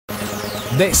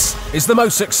This is the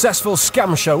most successful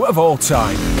scam show of all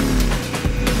time.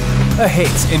 A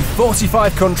hit in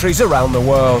 45 countries around the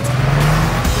world.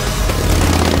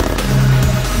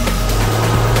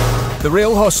 The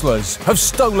real hustlers have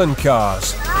stolen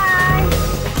cars.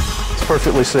 It's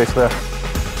perfectly safe there.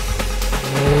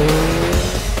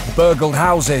 Burgled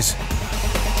houses.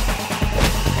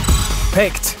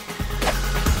 Picked.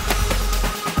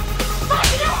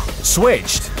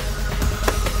 Switched.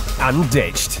 And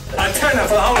ditched.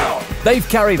 They've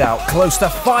carried out close to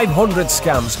 500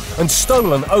 scams and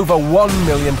stolen over £1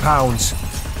 million.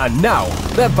 And now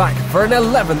they're back for an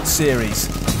 11th series.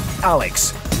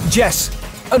 Alex, Jess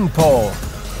and Paul.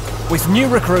 With new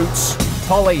recruits,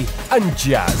 Polly and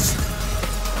Jazz.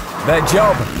 Their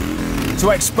job?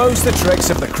 To expose the tricks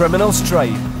of the criminal's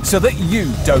trade so that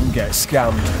you don't get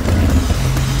scammed.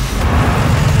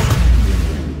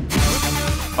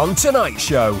 On tonight's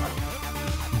show,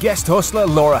 guest hustler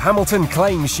Laura Hamilton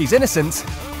claims she's innocent.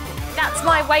 That's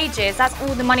my wages, that's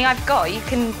all the money I've got, you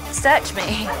can search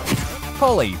me.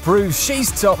 Polly proves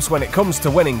she's tops when it comes to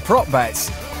winning prop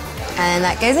bets. And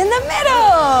that goes in the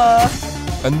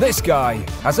middle! And this guy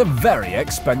has a very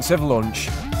expensive lunch.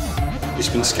 He's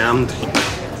been scammed.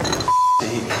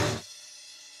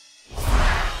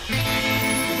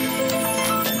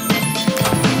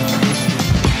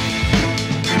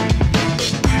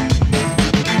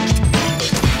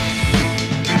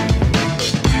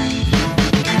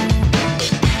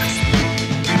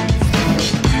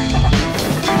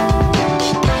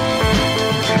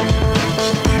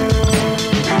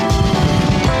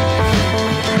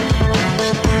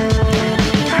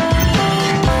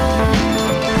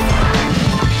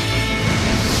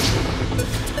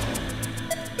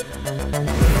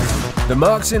 The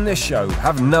marks in this show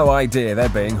have no idea they're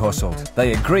being hustled.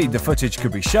 They agreed the footage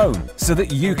could be shown so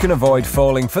that you can avoid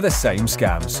falling for the same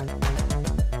scams.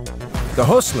 The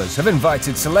hustlers have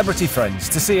invited celebrity friends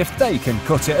to see if they can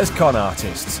cut it as con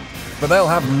artists. But they'll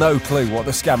have no clue what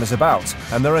the scam is about,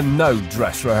 and there are no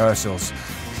dress rehearsals.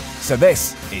 So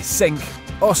this is sink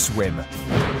or swim.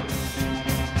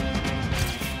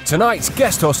 Tonight's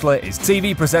guest hustler is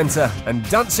TV presenter and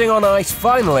Dancing on Ice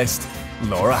finalist,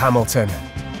 Laura Hamilton.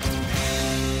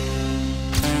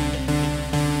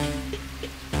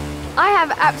 I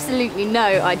have absolutely no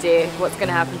idea what's going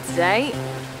to happen today.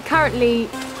 Currently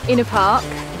in a park,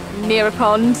 near a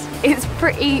pond. It's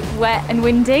pretty wet and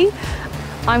windy.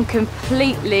 I'm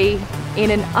completely in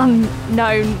an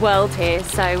unknown world here,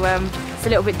 so it's a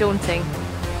little bit daunting.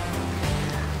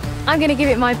 I'm going to give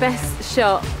it my best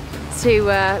shot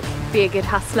to be a good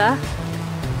hustler.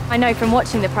 I know from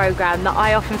watching the programme that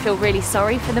I often feel really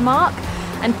sorry for the mark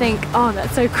and think, oh,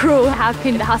 that's so cruel, how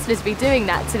can the hustlers be doing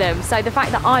that to them? So the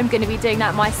fact that I'm going to be doing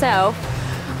that myself,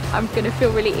 I'm going to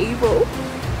feel really evil.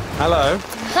 Hello.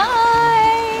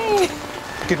 Hi!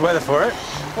 Good weather for it.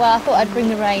 Well, I thought I'd bring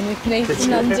the rain with me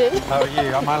from London. How are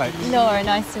you? I'm Alex. Laura,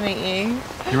 nice to meet you.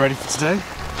 You ready for today?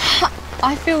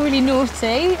 I feel really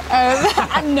naughty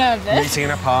and nervous. Meeting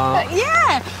in a park.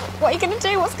 Yeah! What are you going to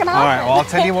do? What's going to happen? All right, well, I'll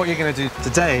tell you what you're going to do.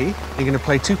 Today, you're going to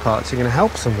play two parts. You're going to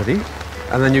help somebody,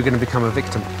 and then you're going to become a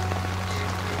victim.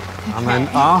 Okay. And then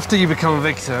after you become a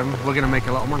victim, we're going to make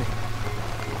a lot of money.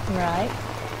 Right.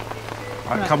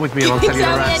 All right, come with me and I'll tell you the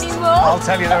rest. I'll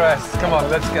tell you the rest. Come on,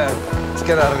 let's go. Let's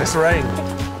get out of this rain.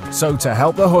 So to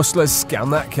help the hustlers scam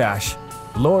that cash,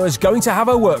 Laura's going to have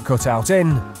her work cut out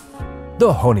in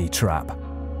the honey trap.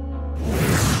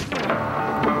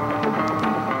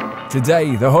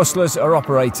 Today, the hustlers are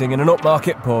operating in an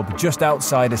upmarket pub just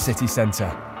outside a city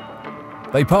centre.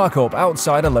 They park up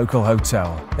outside a local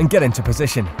hotel and get into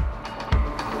position.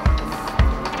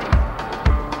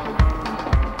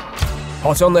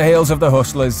 Hot on the heels of the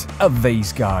hustlers are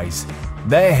these guys.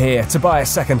 They're here to buy a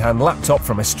second-hand laptop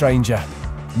from a stranger.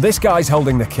 This guy's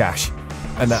holding the cash,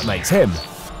 and that makes him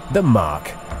the mark.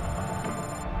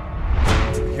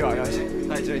 You alright, guys?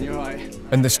 How you doing? You alright?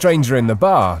 And the stranger in the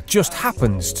bar just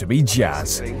happens to be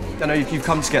Jazz. I know you've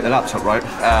come to get the laptop, right?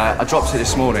 I dropped it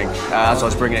this morning as I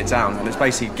was bringing it down, and it's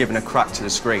basically given a crack to the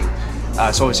screen.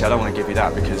 So obviously I don't want to give you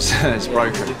that because it's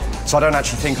broken. So I don't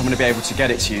actually think I'm going to be able to get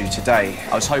it to you today.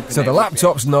 I was hoping... So the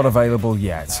laptop's not available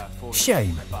yet.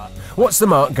 Shame. What's the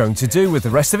mark going to do with the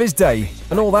rest of his day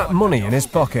and all that money in his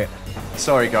pocket?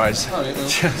 Sorry, guys.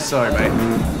 Sorry, mate.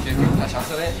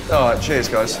 Alright, cheers,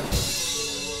 guys.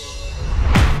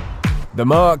 The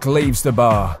mark leaves the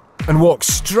bar and walks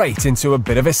straight into a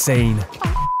bit of a scene.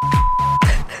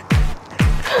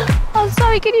 I'm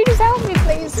sorry, can you just help me,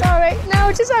 please? Sorry.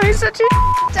 No, just having such a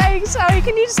day. Sorry,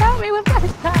 can you just help me with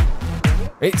that?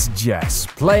 It's Jess,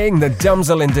 playing the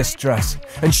damsel in distress,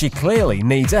 and she clearly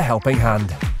needs a helping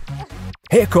hand.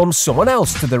 here comes someone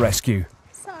else to the rescue.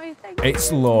 Sorry, thank you.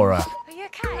 It's Laura, Are you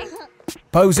okay?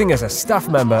 posing as a staff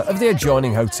member of the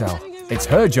adjoining hotel. It's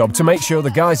her job to make sure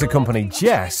the guys accompany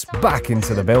Jess back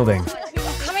into the building.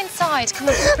 Come inside. Come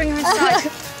on, bring her inside.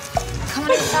 Come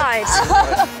on inside.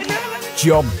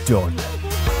 Job done.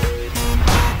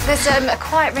 There's a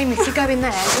quiet room if you go in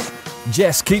there.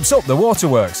 Jess keeps up the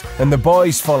waterworks, and the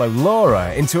boys follow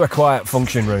Laura into a quiet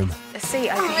function room. A seat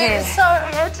over here.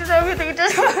 Sorry, everything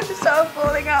just started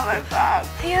falling out my back.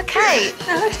 Are you okay?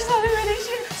 No, I just having really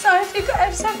shit. Sorry, have you got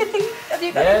everything? Have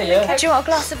you got everything? Yeah. Do you want a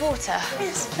glass of water?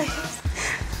 Yes, please.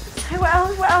 So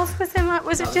what else was in my...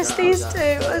 Was it just these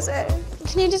two, was it?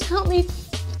 Can you just help me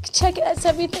check it? That's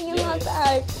everything in my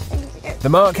bag. The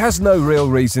Mark has no real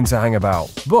reason to hang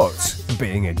about, but,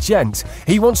 being a gent,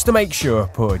 he wants to make sure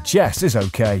poor Jess is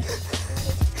okay.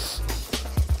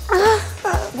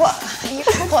 What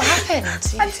happened?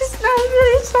 I'm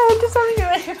really sorry because something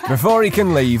really bad. Before he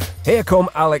can leave, here come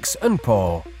Alex and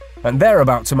Paul, and they're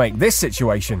about to make this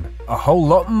situation a whole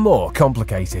lot more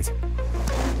complicated.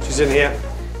 She's in here.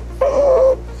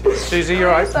 Susie, you're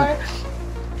right. Sorry.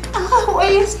 Oh, what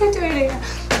are you still doing here?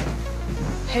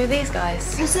 Who are these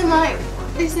guys? These are my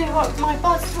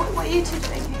boss. What are you two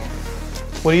doing here?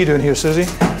 What are you doing here, Susie?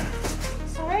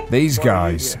 Sorry? These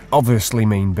guys obviously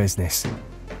mean business.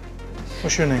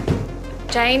 What's your name?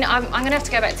 Jane, I'm going to have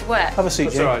to go back to work. Have a seat,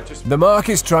 That's Jane. all right, just... The Mark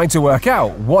is trying to work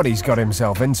out what he's got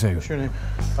himself into. What's your name?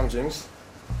 I'm James.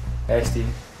 Hey, Steve.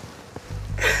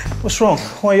 What's wrong?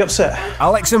 Why are you upset?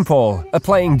 Alex and Paul are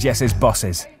playing Jess's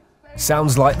bosses.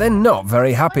 Sounds like they're not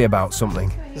very happy about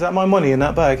something. Is that my money in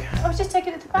that bag? I was just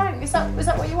taking it to the bank. Was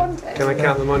that what you wanted? Can I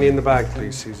count the money in the bag,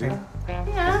 please, Susie?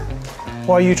 Yeah.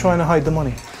 Why are you trying to hide the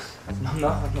money? I'm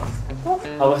not.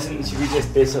 I wasn't. She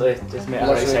just basically just met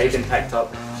her outside and picked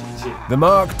up. The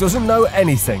Mark doesn't know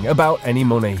anything about any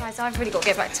money. Guys, I've really got to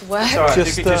get back to work. All right,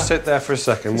 Just, you could just sit there for a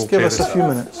second. Just We'll give clear us a this few up.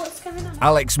 minutes. What's going on?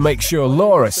 Alex makes sure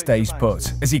Laura stays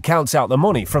put as he counts out the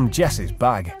money from Jess's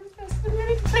bag.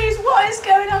 Please, what is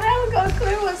going on? I haven't got a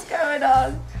clue what's going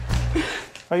on.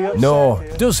 Are you upset? Nor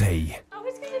does he. I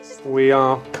was gonna just... We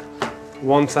are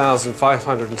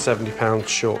 £1,570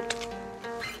 short.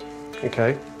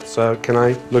 Okay, so can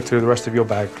I look through the rest of your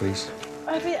bag, please?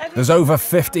 There's over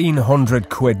 1,500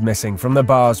 quid missing from the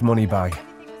bar's money bag.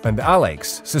 And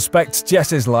Alex suspects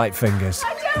Jess's light fingers.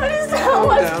 I don't understand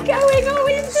what's going on.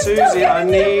 We just don't Susie, get I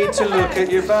anything need in to the look bag. at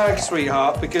your bag,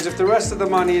 sweetheart, because if the rest of the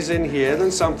money is in here,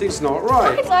 then something's not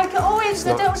right. It's like always,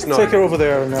 I don't It's not. Take her over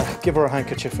there and give her a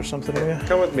handkerchief or something, will you?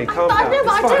 Come with me, calm I down. know,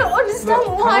 but I It's fine. don't understand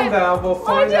Look, why. Calm down, we'll I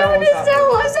find out don't what's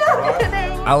understand happening. what's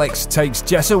happening. Alex takes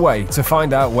Jess away to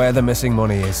find out where the missing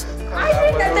money is. I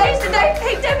think that they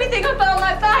picked everything up out of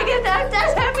my bag and that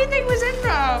everything was in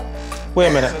there. Wait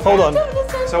a minute, hold I on. don't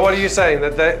understand. So what are you saying,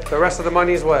 that the rest of the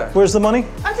money is where? Where's the money?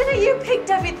 I don't know, you picked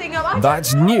everything up. I don't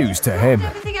That's know. news to him.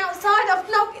 Everything outside, I've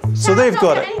not... So they've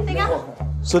got it. Anything else.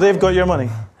 So they've got your money?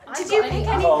 Did you pick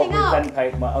anything up?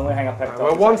 Only thing I picked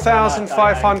up. We're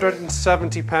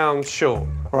 £1,570 short.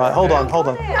 All right, hold on.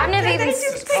 I've never even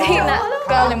seen that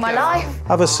girl in my life.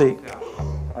 Have a seat.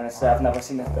 Honestly, I've never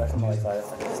seen this person in my life.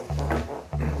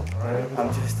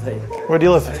 I'm just like, Where do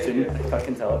you live? student, I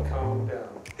can tell it.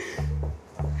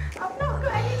 I've not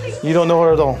got anything. You don't know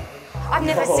her at all? I've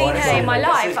never seen her in my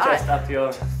life. Just up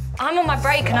here. I'm on my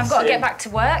break and I've got to get back to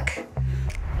work.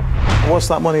 What's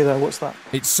that money there? What's that?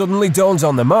 It suddenly dawns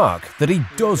on the Mark that he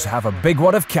does have a big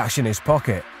wad of cash in his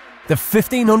pocket. The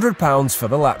 £1,500 for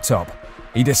the laptop.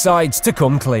 He decides to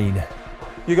come clean.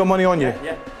 You got money on you?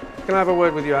 Yeah. Can I have a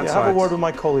word with you Yeah, outside? have a word with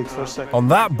my colleague for a second. On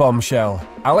that bombshell,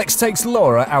 Alex takes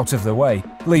Laura out of the way,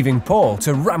 leaving Paul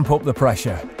to ramp up the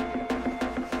pressure.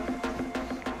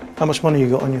 How much money you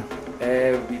got on you?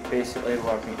 We basically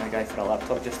were meeting a guy for a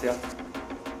laptop just there.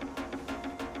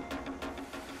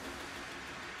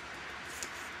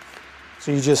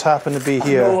 So you just happen to be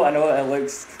here. I know it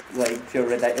looks like pure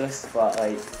ridiculous, but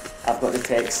like I've got the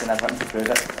text and everything to prove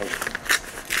it.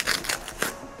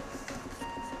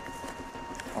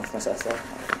 Like, that's my sister.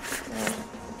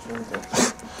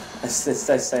 This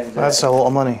does sound. That's a lot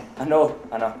of money. I know.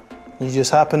 You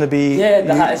just happen to be... Yeah,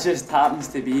 that it just happens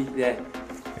to be. Yeah.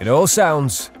 It all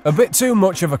sounds a bit too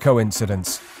much of a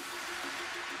coincidence.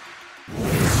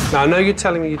 Now, I know you're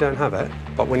telling me you don't have it,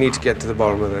 but we need to get to the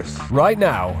bottom of this. Right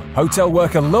now, hotel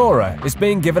worker Laura is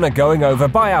being given a going over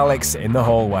by Alex in the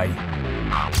hallway.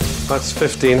 That's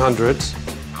 1,500.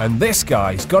 And this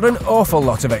guy's got an awful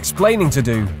lot of explaining to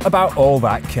do about all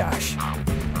that cash.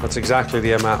 That's exactly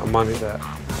the amount of money that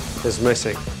is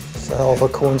missing. It's a hell of a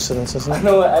coincidence, isn't it?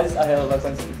 No, it is a hell of a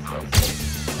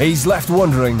coincidence. He's left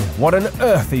wondering what on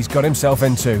earth he's got himself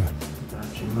into.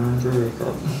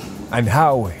 and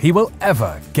how he will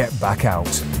ever get back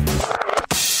out.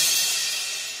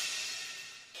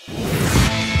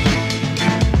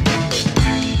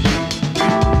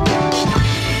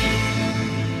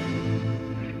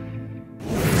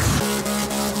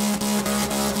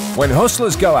 When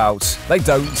hustlers go out, they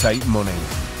don't take money.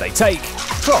 They take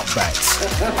prop bets.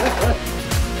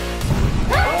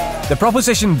 The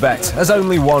proposition bet has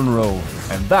only one rule,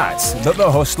 and that's that the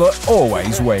hustler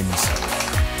always wins.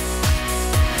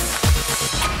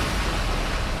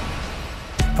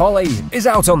 Polly is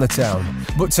out on the town,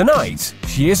 but tonight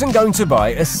she isn't going to buy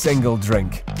a single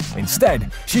drink.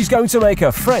 Instead, she's going to make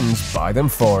her friends buy them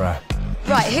for her.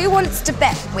 Right, who wants to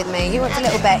bet with me? Who wants a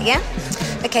little bet, yeah?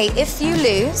 Okay, if you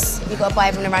lose, you've got to buy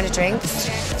everyone a round of drinks.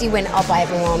 If you win, I'll buy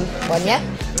everyone one, yeah?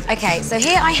 Okay, so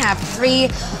here I have 3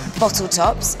 bottle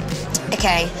tops.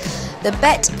 Okay, the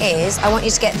bet is I want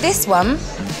you to get this one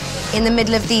in the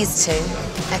middle of these 2,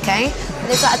 okay? And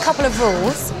there's like a couple of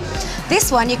rules.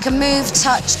 This one, you can move,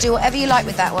 touch, do whatever you like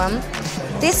with that one.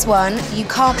 This one, you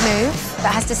can't move,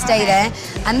 that has to stay there.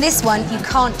 And this one, you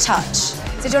can't touch.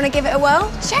 So do you want to give it a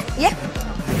whirl? Sure. Yeah.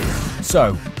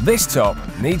 So, this top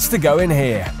needs to go in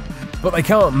here, but they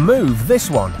can't move this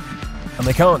one, and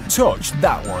they can't touch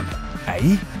that one,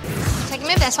 eh? So I can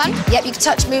move this one? Yep, you can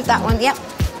touch, move that one, yep.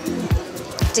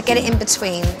 To get it in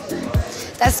between.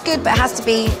 That's good, but it has to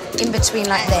be in between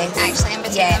like this. Actually in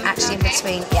between? Yeah, actually in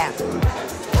between, yeah. No.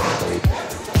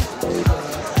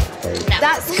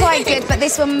 That's quite good, but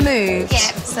this one moved.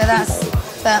 Yeah. So that's,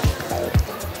 but...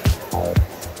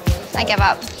 I give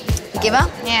up. You give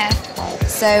up? Yeah.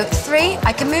 So 3,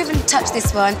 I can move and touch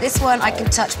this one. This one I can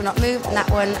touch but not move, and that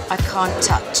one I can't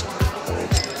touch.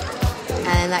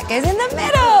 And that goes in the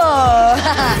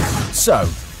middle! So,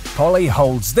 Polly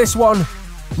holds this one,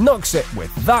 knocks it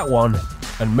with that one,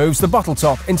 and moves the bottle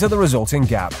top into the resulting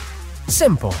gap.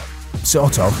 Simple,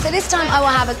 sort of. So this time I will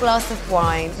have a glass of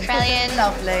wine. Brilliant.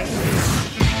 Lovely.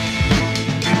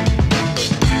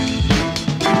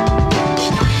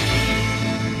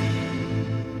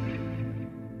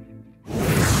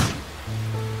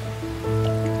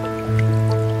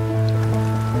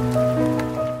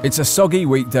 It's a soggy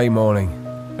weekday morning,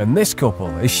 and this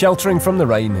couple is sheltering from the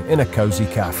rain in a cosy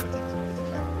cafe.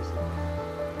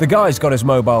 The guy's got his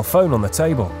mobile phone on the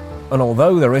table, and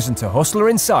although there isn't a hustler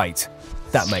in sight,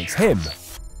 that makes him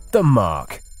the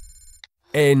mark.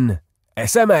 In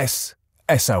SMS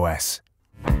SOS.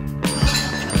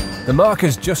 The mark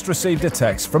has just received a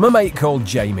text from a mate called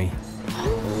Jamie.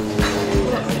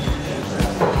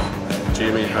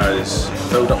 Jamie has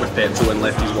filled up with petrol and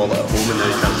left his wallet at home and now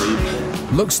he can't leave.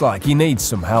 Looks like he needs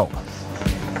some help.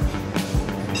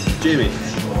 Jamie,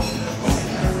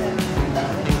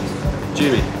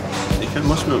 you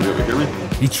must not be able to hear me.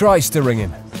 He tries to ring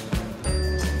him.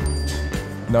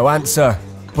 No answer,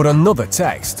 but another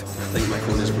text. I think my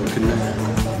phone is broken now.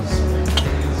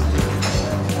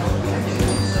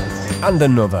 And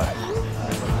another.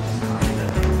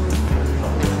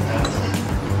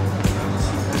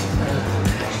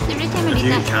 Every time I Have need you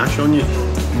got that. cash on you? No.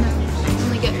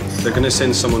 Only good. They're going to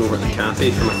send someone over to the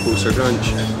cafe from a closer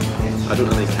branch. I don't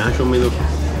have any cash on me though.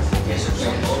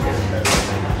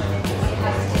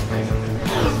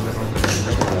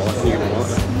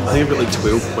 I think I've got like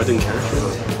 12 quid in cash.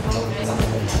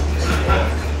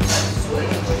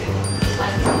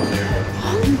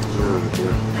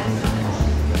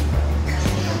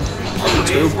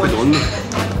 12 quid on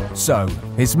me. So,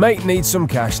 his mate needs some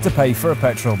cash to pay for a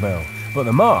petrol bill, but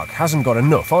the mark hasn't got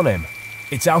enough on him.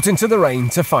 It's out into the rain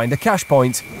to find a cash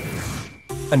point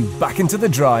and back into the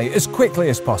dry as quickly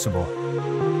as possible.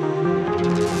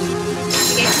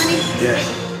 Yeah.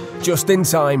 Just in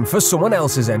time for someone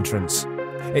else's entrance.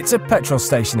 It's a petrol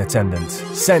station attendant,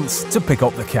 sent to pick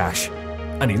up the cash.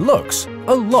 And he looks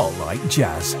a lot like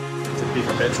Jazz. To pay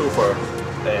for petrol for...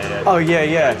 Oh,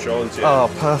 yeah. Petrons, yeah. Oh,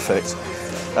 perfect.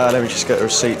 Let me just get a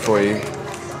receipt for you.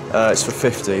 It's for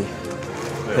 50.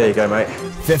 Here you go, mate.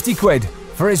 50 quid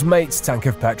for his mate's tank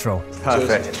of petrol.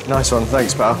 Perfect. Nice one.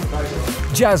 Thanks, pal.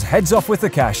 Jazz heads off with the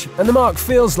cash, and the mark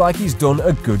feels like he's done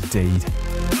a good deed.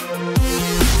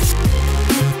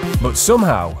 But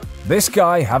somehow, this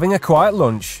guy having a quiet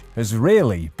lunch has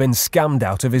really been scammed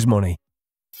out of his money.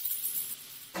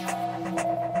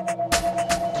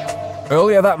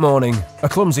 Earlier that morning, a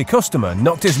clumsy customer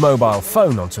knocked his mobile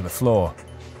phone onto the floor.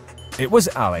 It was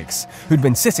Alex, who'd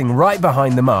been sitting right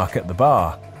behind the mark at the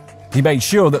bar. He made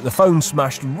sure that the phone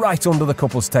smashed right under the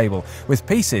couple's table, with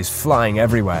pieces flying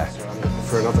everywhere.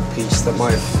 For another piece that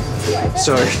might...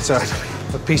 Sorry,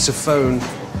 a piece of phone.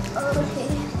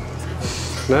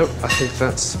 No, I think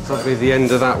that's probably the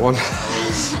end of that one.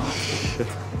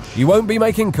 You won't be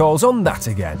making calls on that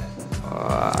again.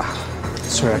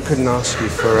 Sorry, I couldn't ask you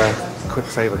for a quick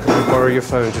favour. Could I borrow your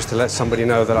phone just to let somebody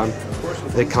know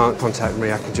that they can't contact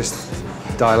me? I can just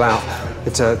dial out.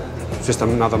 It's just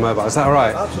another mobile. Is that all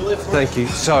right? Absolutely. Thank you.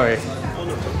 Sorry.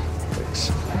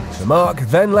 Thanks. The Mark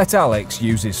then let Alex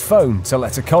use his phone to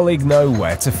let a colleague know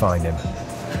where to find him.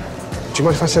 Do you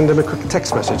mind if I send him a quick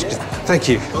text message? Thank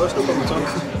you. Oh, that's no problem at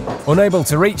all. Unable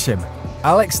to reach him,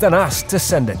 Alex then asked to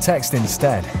send a text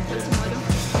instead.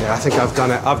 Yeah, I think I've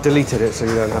done it. I've deleted it so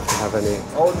you don't have to have any.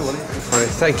 Oh, no worries. Right,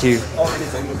 thank you.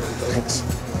 Thanks.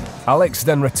 Alex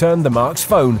then returned the Mark's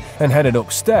phone and headed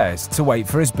upstairs to wait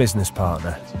for his business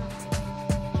partner.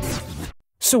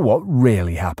 So what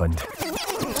really happened?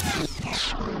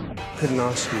 Couldn't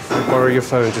ask you if I borrow your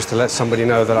phone just to let somebody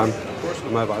know that I'm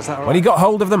mobile. Is that all right? When he got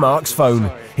hold of the Mark's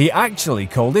phone, he actually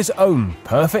called his own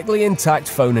perfectly intact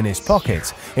phone in his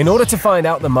pocket in order to find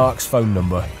out the Mark's phone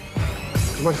number.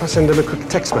 Do you mind if I send them a quick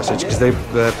text message? Because they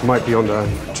might be on the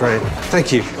train.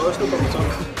 Thank you. Oh, that's no problem at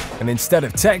all. And instead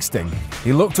of texting,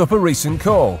 he looked up a recent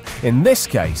call, in this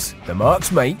case, the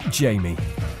Mark's mate, Jamie.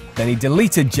 Then he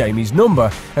deleted Jamie's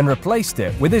number and replaced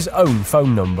it with his own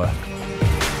phone number.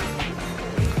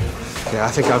 Yeah, I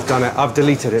think I've done it. I've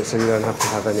deleted it so you don't have to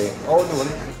have any. Oh, no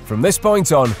worries. From this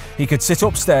point on, he could sit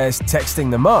upstairs texting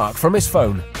the Mark from his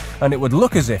phone, and it would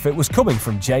look as if it was coming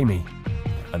from Jamie.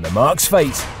 And the Mark's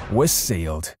fate was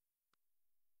sealed.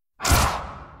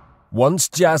 Once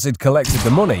Jazz had collected the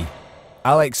money,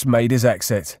 Alex made his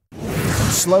exit.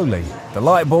 And slowly, the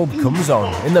light bulb comes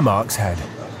on in the Mark's head.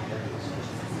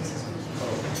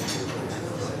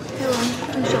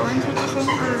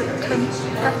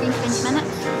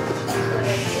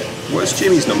 What's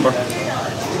Jamie's number?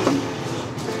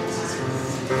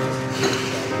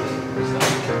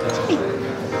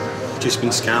 Just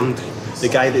been scammed. The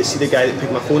guy that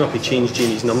picked my phone up, he changed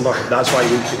Jamie's number. That's why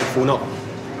he wouldn't pick the phone up.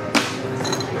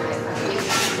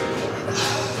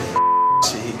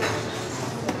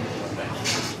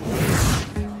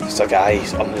 It's a guy,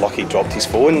 he's unlucky, dropped his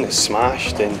phone, it's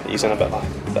smashed, and he's in a bit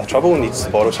of trouble, needs to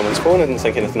borrow someone's phone. I didn't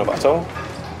think anything of it at all.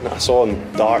 And I saw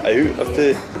him dart out of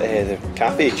the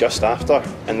cafe just after,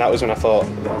 and that was when I thought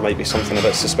there might be something a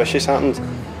bit suspicious happened.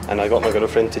 And I got my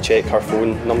girlfriend to check her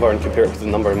phone number and compare it with the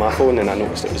number on my phone, and I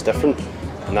noticed it was different.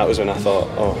 And that was when I thought,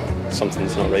 oh,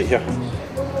 something's not right here.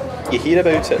 You hear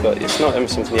about it, but it's not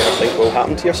something you ever think will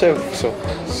happen to yourself. So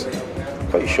it's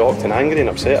quite shocked and angry and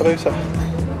upset about it.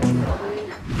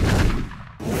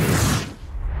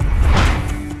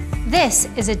 This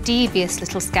is a devious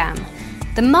little scam.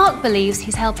 The Mark believes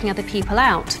he's helping other people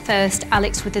out. First,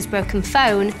 Alex with his broken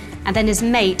phone, and then his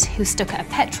mate who's stuck at a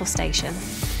petrol station.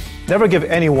 Never give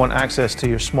anyone access to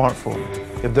your smartphone.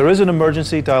 If there is an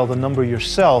emergency, dial the number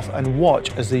yourself and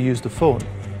watch as they use the phone.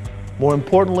 More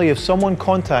importantly, if someone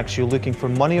contacts you looking for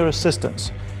money or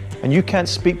assistance and you can't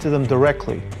speak to them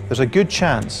directly, there's a good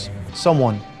chance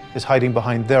someone is hiding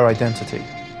behind their identity.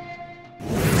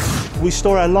 We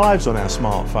store our lives on our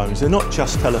smartphones. They're not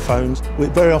just telephones. We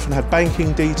very often have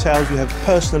banking details, we have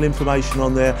personal information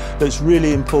on there that's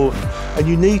really important. And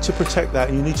you need to protect that,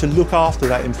 and you need to look after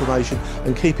that information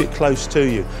and keep it close to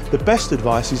you. The best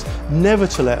advice is never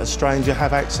to let a stranger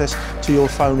have access to your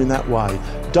phone in that way.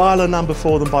 Dial a number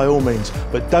for them by all means,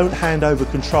 but don't hand over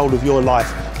control of your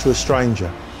life to a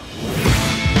stranger.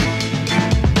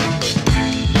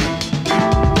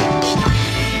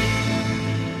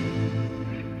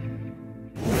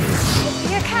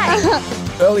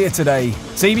 Earlier today,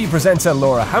 TV presenter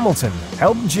Laura Hamilton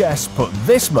helped Jess put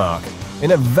this Mark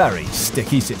in a very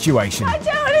sticky situation. I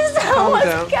don't understand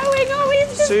what's going on.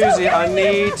 He's just Susie, I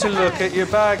need to look at your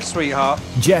bag, sweetheart.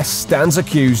 Jess stands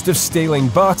accused of stealing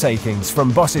bar takings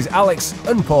from bosses Alex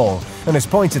and Paul and has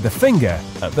pointed the finger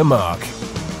at the Mark.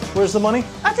 Where's the money?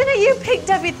 I don't know, you picked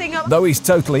everything up. Though he's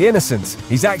totally innocent,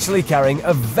 he's actually carrying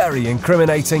a very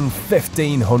incriminating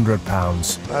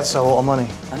 £1,500. That's a lot of money.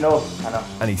 I know.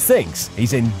 And he thinks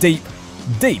he's in deep,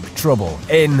 deep trouble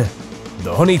in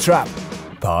The Honey Trap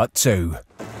Part 2.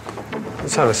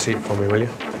 Let's have a seat for me, will you?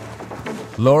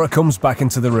 Laura comes back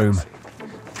into the room.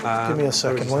 Give me a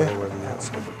second, will you?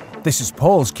 This is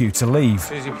Paul's cue to leave.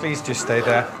 Susie, please just stay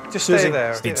there. Just Susie, stay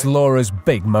there. It's Laura's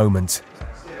big moment.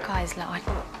 Guys, look,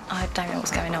 I don't know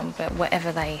what's going on, but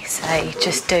whatever they say,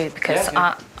 just do, because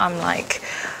I'm like,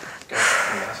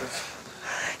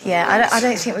 yeah, I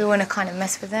don't think we want to kind of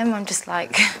mess with them. I'm just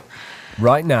like...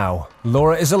 Right now,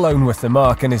 Laura is alone with the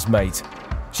Mark and his mate.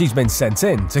 She's been sent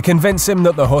in to convince him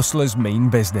that the hustlers mean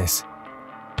business.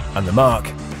 And the Mark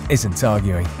isn't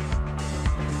arguing.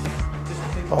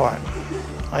 All right,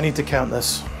 I need to count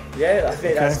this. Yeah, I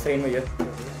think that's fine with you.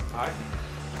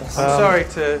 I'm sorry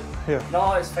to... Here.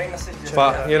 No, it's fine. This is just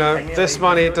But, you know, this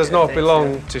money does not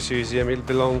belong to Susie. I mean, it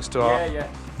belongs to our... Yeah.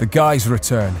 The guys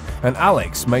return, and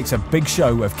Alex makes a big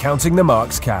show of counting the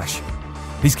Mark's cash.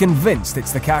 He's convinced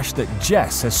it's the cash that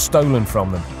Jess has stolen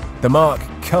from them. The Mark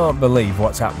can't believe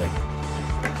what's happening.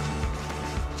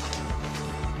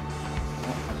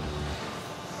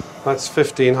 That's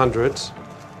 1,500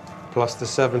 plus the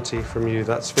 70 from you.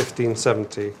 That's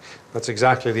 1,570. That's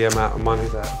exactly the amount of money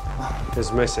that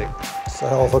is missing. It's a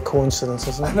hell of a coincidence,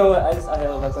 isn't it? No, it is a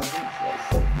hell of a coincidence.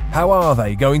 How are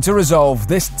they going to resolve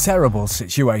this terrible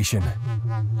situation?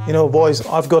 You know, boys,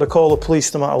 I've got to call the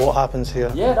police no matter what happens here.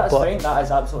 Yeah, that's fine. That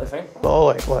is absolutely fine. But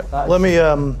all right, let me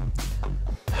have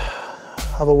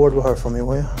a word with her for me,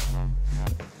 will you?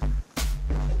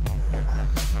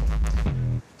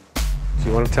 Do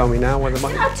you want to tell me now where the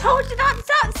money... I told you that's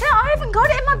it. I haven't got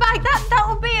it in my bag.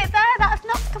 That'll be it there. That's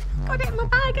not... I've got it in my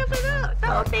bag.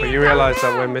 That'll be it. But you realise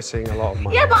that we're missing a lot of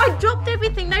money. Yeah, but I dropped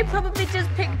everything. They probably just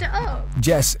picked it up.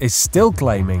 Jess is still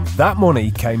claiming that money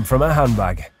came from a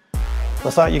handbag.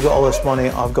 The fact you got all this money,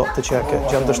 I've got to check it.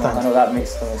 Do you understand? I know that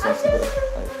makes total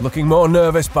sense. Looking more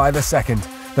nervous by the second,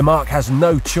 the Mark has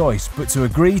no choice but to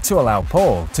agree to allow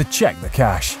Paul to check the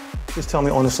cash. Just tell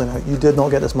me honestly now, you did not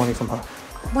get this money from her?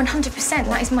 100%.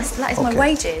 That is my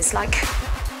wages. Like.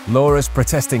 Laura's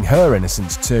protesting her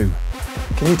innocence too.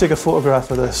 Can you take a photograph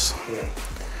of this?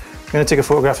 I'm going to take a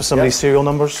photograph of somebody's serial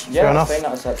numbers. Yeah, fair enough. fine,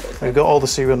 that's absolutely fine. We've got all the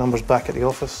serial numbers back at the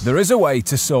office. There is a way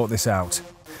to sort this out.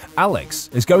 Alex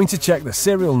is going to check the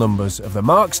serial numbers of the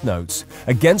Mark's notes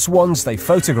against ones they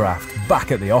photographed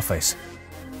back at the office.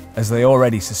 As they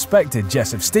already suspected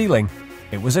Jess of stealing,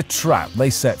 it was a trap they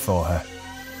set for her.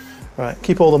 Right,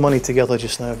 keep all the money together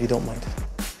just now if you don't mind.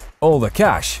 All the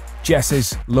cash,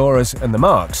 Jess's, Laura's and the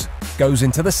Mark's, goes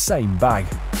into the same bag.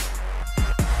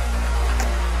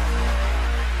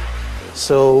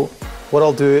 So what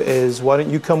I'll do is, why don't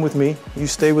you come with me, you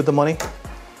stay with the money.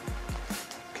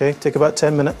 Okay, take about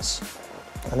 10 minutes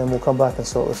and then we'll come back and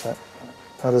sort this out.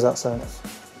 How does that sound?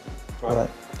 All right.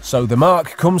 So the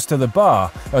Mark comes to the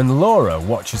bar and Laura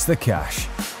watches the cash.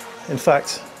 In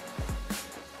fact,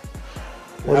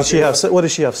 what does she have? What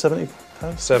does she have, 70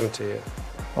 pounds? 70, yeah.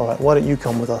 All right, why don't you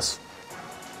come with us?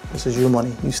 This is your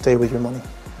money, you stay with your money.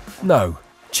 No,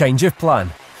 change of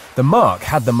plan. The Mark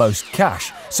had the most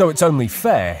cash, so it's only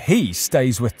fair he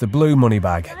stays with the blue money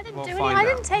bag. I didn't do anything. I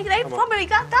didn't take it. They probably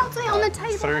got that's it on the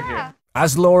table Through there. here.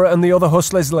 As Laura and the other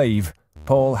hustlers leave,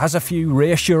 Paul has a few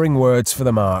reassuring words for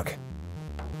the Mark.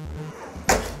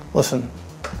 Listen,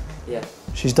 Yeah.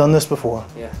 she's done this before.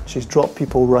 Yeah. She's dropped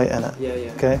people right in it.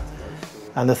 Yeah. Okay?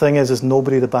 And the thing is, there's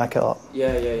nobody to back it up.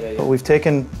 Yeah. But we've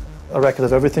taken a record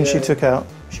of everything she took out.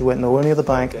 She went nowhere near the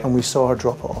bank and we saw her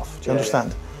drop it off. Do you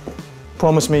understand?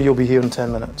 Promise me you'll be here in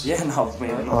 10 minutes. Yeah, no,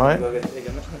 mate. All right?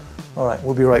 All right,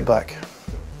 we'll be right back.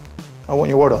 I want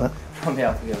your word on it.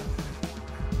 Yeah.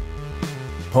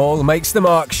 Paul makes the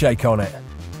Mark shake on it.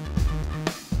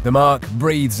 The Mark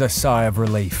breathes a sigh of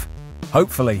relief.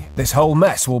 Hopefully, this whole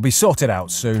mess will be sorted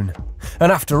out soon.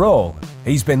 And after all,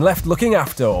 he's been left looking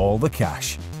after all the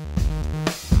cash.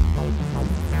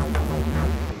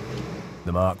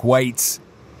 The Mark waits.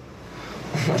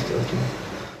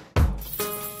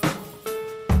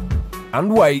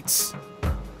 And waits.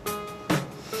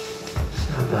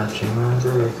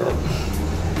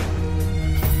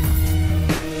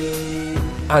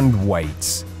 And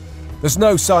waits. There's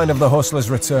no sign of the hustlers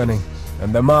returning,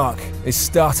 and the Mark is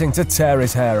starting to tear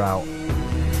his hair out.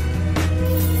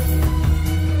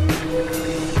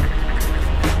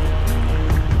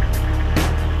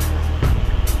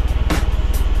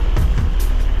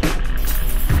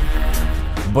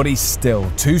 But he's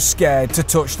still too scared to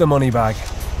touch the money bag.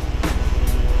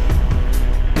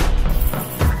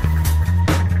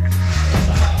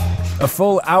 A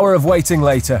full hour of waiting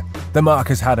later, the Mark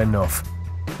has had enough,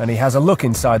 and he has a look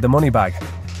inside the money bag.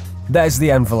 There's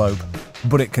the envelope,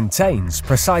 but it contains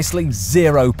precisely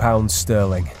 £0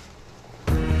 sterling.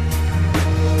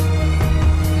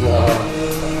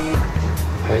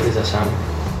 How did this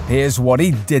happen? Here's what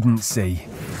he didn't see.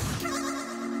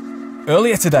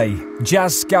 Earlier today,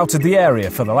 Jazz scouted the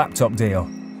area for the laptop deal.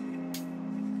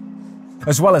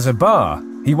 As well as a bar,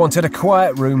 he wanted a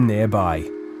quiet room nearby,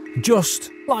 just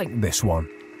like this one.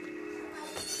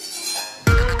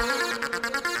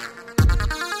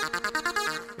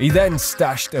 He then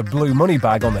stashed a blue money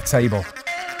bag on the table.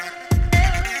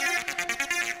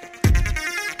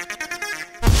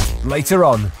 Later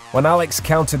on, when Alex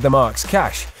counted the Mark's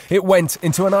cash, it went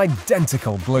into an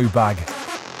identical blue bag.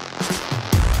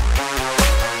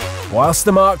 Whilst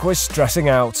the Mark was stressing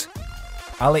out,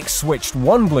 Alex switched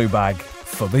one blue bag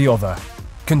for the other,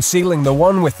 concealing the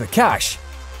one with the cash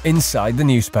inside the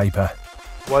newspaper.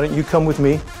 Why don't you come with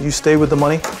me? You stay with the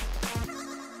money.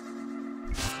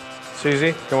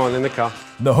 Susie, come on, in the car.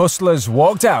 The hustlers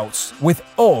walked out with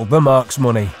all the Mark's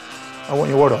money. I want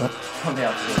your word on it.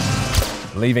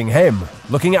 Leaving him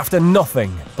looking after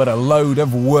nothing but a load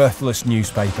of worthless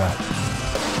newspaper.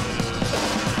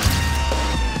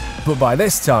 But by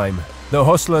this time, the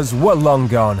hustlers were long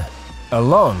gone,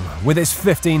 along with his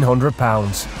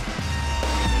 £1,500.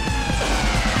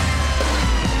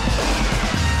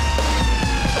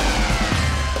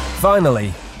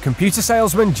 Finally, computer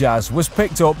salesman Jazz was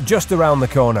picked up just around the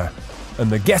corner, and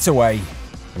the getaway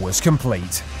was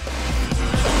complete.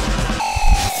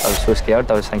 I was so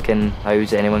scared. I was thinking, how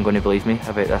is anyone going to believe me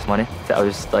about this money? I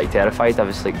was like terrified. I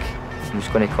was like, I'm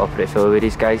just going to cooperate fully with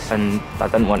these guys, and I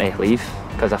didn't want to leave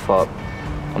because I thought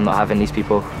I'm not having these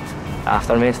people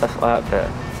after me and stuff like that. But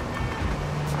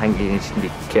I think you need to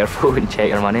be careful and check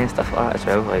your money and stuff like that as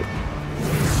well. Like,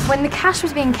 when the cash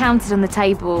was being counted on the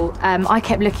table, I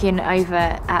kept looking over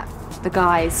at the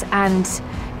guys, and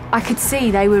I could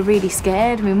see they were really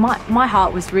scared. I mean, my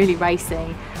heart was really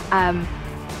racing.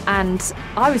 And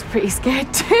I was pretty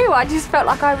scared too. I just felt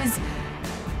like I was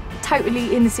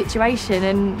totally in the situation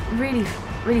and really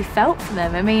felt for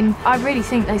them. I mean, I really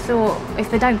think they thought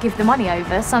if they don't give the money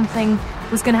over, something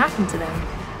was going to happen to them.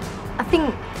 I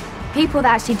think people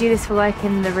that actually do this for work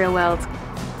in the real world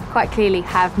quite clearly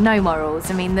have no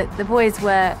morals. I mean, the boys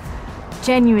were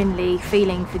genuinely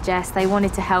feeling for Jess. They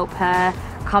wanted to help her,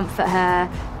 comfort her,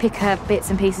 pick her bits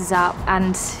and pieces up,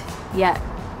 and yet,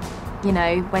 you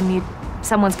know, when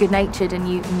someone's good-natured and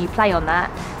you play on that,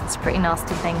 it's a pretty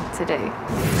nasty thing to do.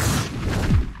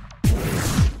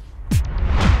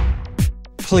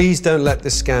 Please don't let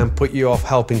this scam put you off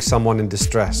helping someone in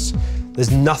distress.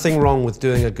 There's nothing wrong with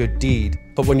doing a good deed,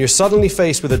 but when you're suddenly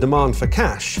faced with a demand for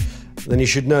cash, then you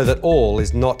should know that all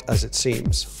is not as it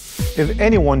seems. If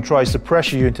anyone tries to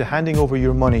pressure you into handing over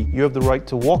your money, you have the right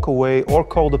to walk away or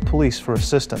call the police for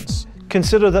assistance.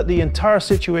 Consider that the entire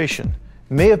situation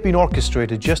may have been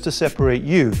orchestrated just to separate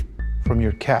you from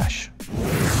your cash.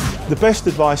 The best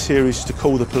advice here is to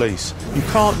call the police. You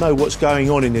can't know what's going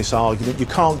on in this argument. You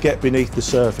can't get beneath the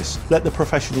surface. Let the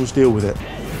professionals deal with it.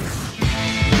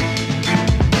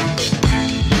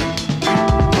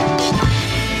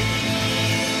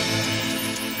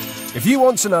 If you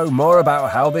want to know more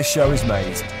about how this show is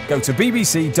made, go to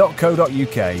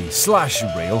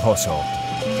bbc.co.uk/realhustle.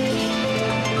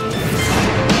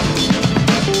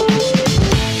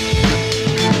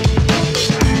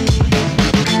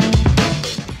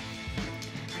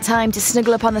 Time to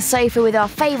snuggle up on the sofa with our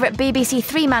favourite BBC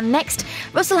three-man next.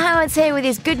 Russell Howard's here with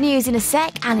his good news in a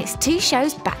sec, and it's 2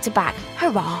 shows back to back.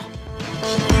 Hurrah!